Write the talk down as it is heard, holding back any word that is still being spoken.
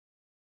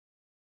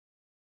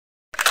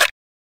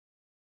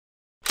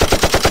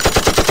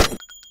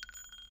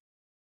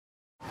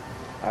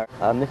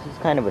This is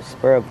kind of a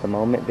spur of the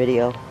moment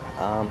video.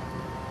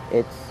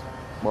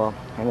 Well,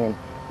 I mean,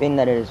 being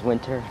that it is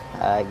winter,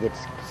 it gets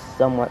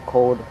somewhat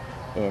cold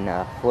in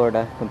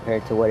Florida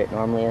compared to what it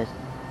normally is.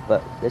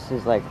 But this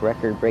is like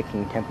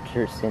record-breaking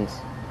temperatures since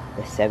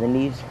the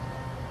 70s,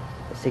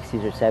 the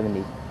 60s or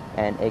 70s,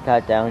 and it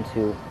got down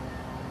to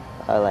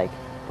like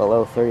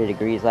below 30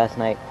 degrees last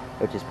night,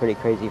 which is pretty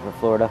crazy for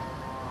Florida.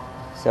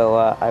 So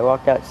I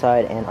walked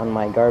outside, and on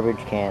my garbage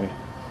can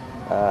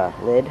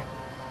lid,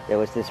 there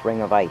was this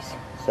ring of ice.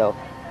 So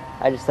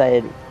I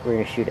decided we're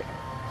gonna shoot it.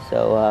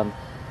 So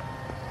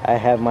I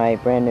have my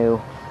brand new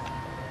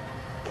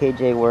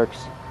KJW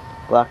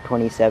Glock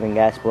 27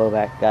 gas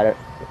blowback. Got it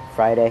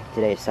Friday.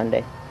 Today is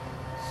Sunday.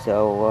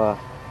 So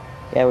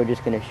yeah, we're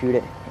just gonna shoot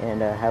it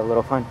and have a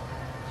little fun.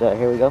 So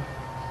here we go.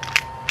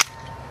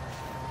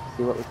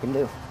 See what we can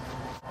do.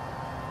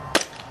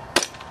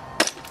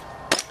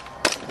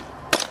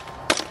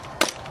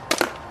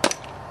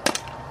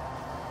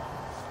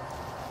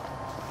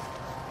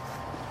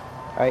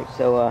 Alright,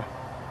 so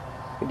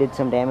we did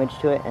some damage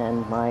to it,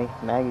 and my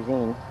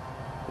magazine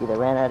either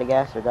ran out of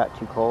gas or got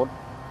too cold.